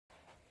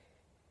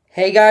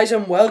Hey guys,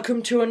 and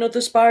welcome to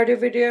another spider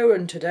video,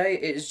 and today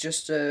it is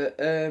just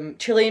a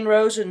Chilean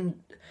Rose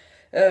and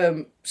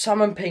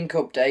Salmon Pink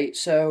update.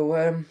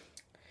 So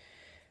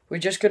we're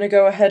just going to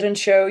go ahead and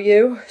show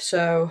you.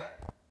 So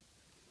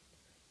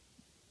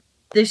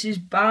this is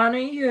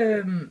Barney,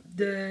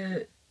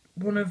 the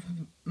one of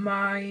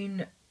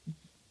mine,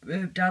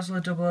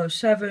 Dazzler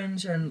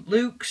 007s and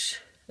Luke's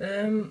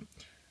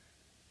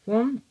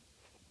one.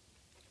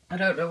 I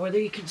don't know whether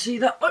you can see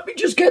that. Let me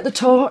just get the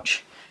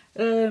torch.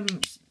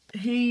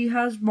 He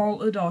has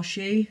molted, or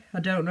she. I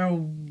don't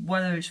know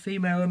whether it's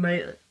female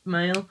or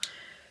male.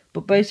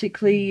 But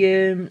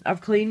basically,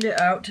 I've cleaned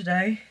it out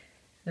today.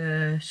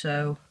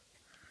 So,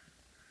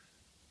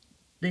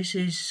 this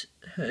is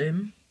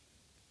him.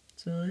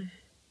 So,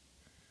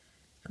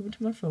 come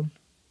into my phone.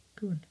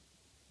 Come on.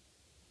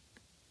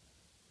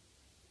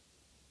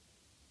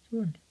 Come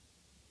on.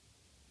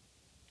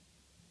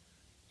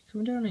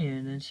 Come down here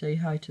and then say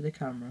hi to the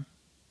camera.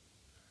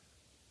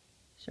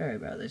 Sorry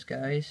about this,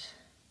 guys.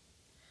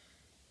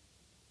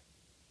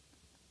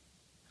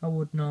 I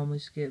would normally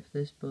skip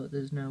this, but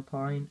there's no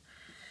point.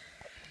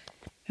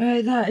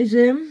 That is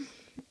him.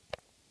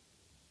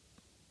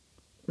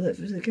 Wait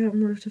for the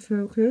camera to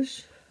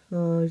focus.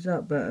 Oh, is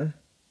that better?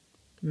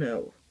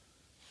 No.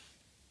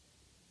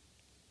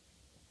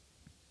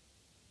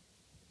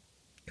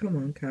 Come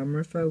on,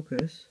 camera,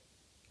 focus.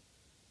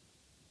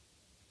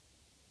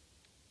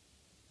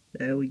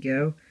 There we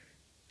go.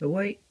 Oh,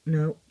 wait,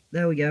 no.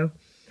 There we go.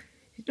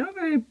 He's not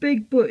very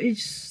big, but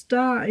he's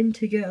starting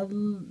to get a...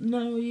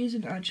 No, he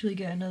isn't actually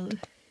getting a...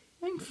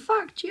 In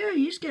fact, yeah,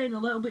 he's getting a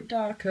little bit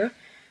darker.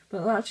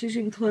 But that's his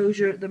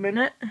enclosure at the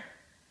minute.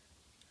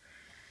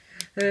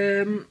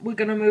 We're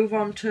going to move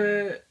on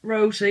to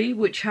Rosie,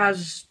 which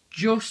has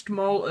just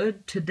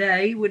molted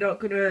today. We're not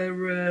going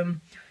to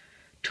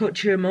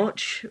touch her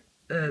much.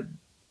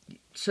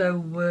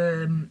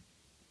 So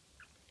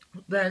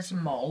there's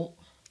molt.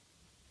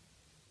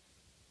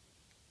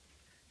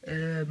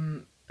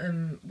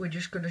 And we're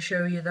just going to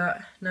show you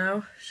that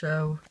now.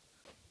 So,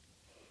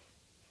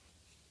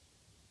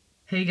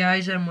 hey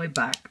guys, and we're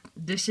back.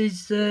 This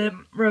is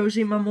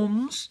Rosie, my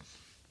mum's,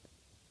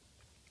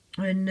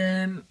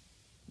 and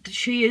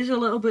she is a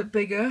little bit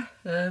bigger.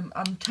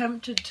 I'm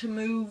tempted to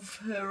move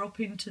her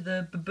up into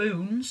the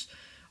baboon's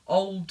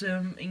old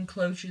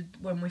enclosure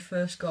when we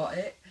first got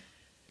it.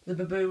 The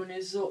baboon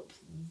is up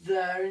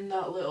there in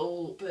that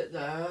little bit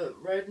there.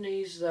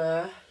 Redney's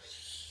there.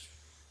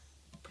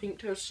 Pink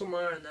toes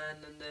somewhere, and then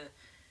the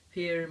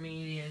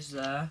pyramid is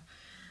there.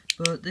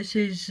 But this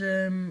is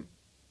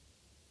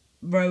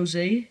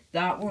Rosie.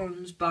 That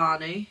one's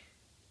Barney.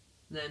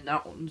 Then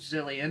that one's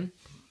Zillion.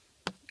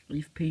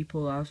 If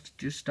people have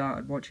just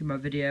started watching my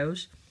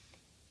videos.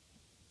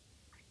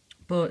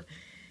 But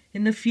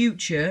in the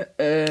future,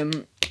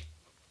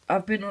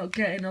 I've been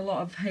getting a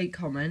lot of hate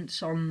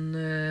comments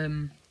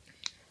on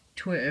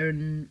Twitter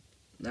and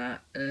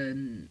that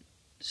and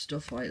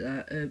stuff like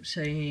that,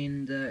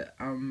 saying that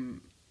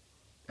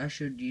I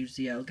should use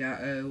the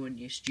Elgato and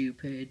you're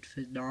stupid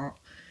for not.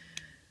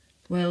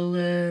 Well,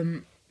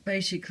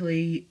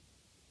 basically,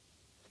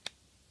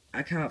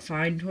 I can't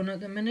find one at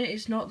the minute.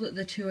 It's not that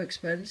they're too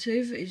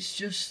expensive, it's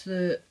just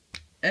that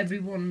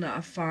everyone that I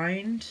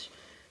find,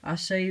 I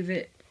save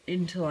it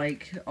into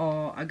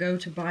or I go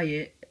to buy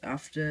it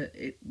after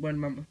it when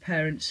my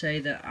parents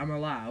say that I'm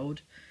allowed.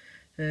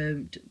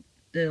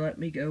 They let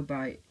me go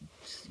buy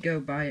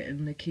it,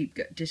 and they keep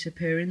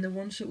disappearing, the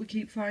ones that we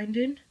keep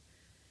finding.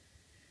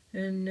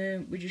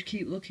 And we just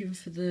keep looking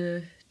for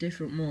the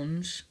different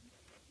ones.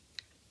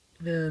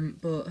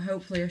 But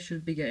hopefully I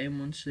should be getting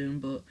one soon,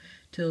 but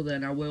till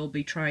then I will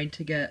be trying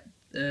to get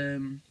a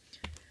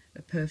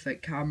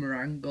perfect camera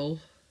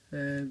angle.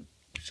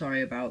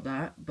 Sorry about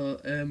that,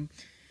 but in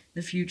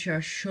the future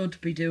I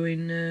should be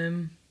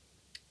doing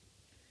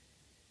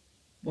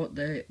what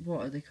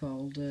are they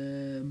called?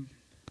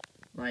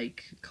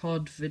 Like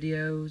COD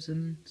videos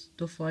and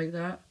stuff like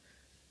that.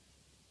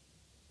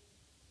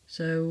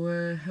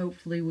 So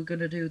hopefully we're going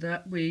to do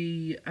that.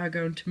 We are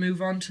going to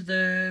move on to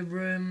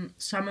the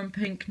Salmon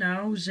Pink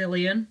now,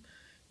 Zillion.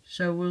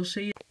 So we'll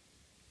see.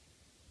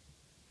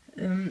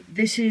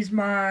 This is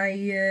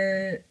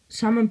my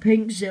Salmon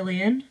Pink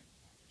Zillion.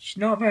 She's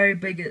not very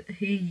big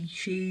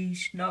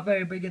she's not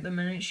very big at the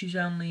minute. She's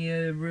only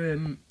a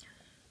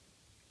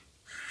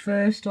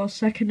first or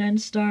second end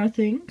star, I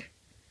think.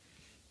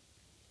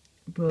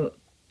 But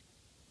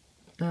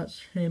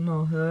that's him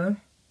or her.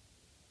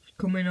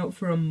 Coming up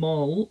for a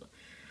molt.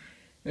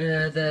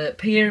 The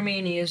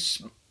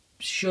Pyramenias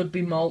should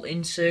be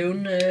molting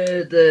soon.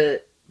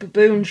 The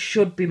baboon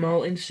should be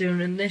molting soon,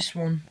 and this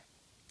one,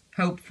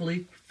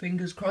 hopefully,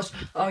 fingers crossed.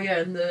 Oh yeah,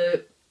 and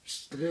the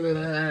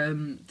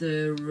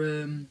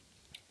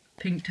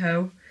pink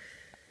toe.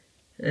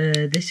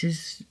 This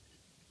is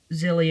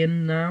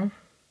Zillion now.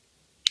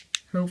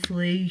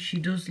 Hopefully, she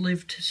does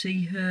live to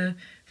see her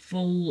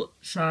full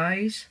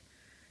size.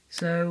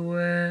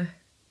 So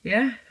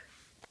yeah.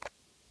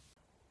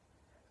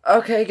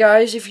 Okay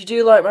guys, if you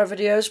do like my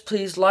videos,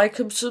 please like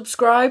and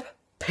subscribe.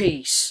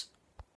 Peace.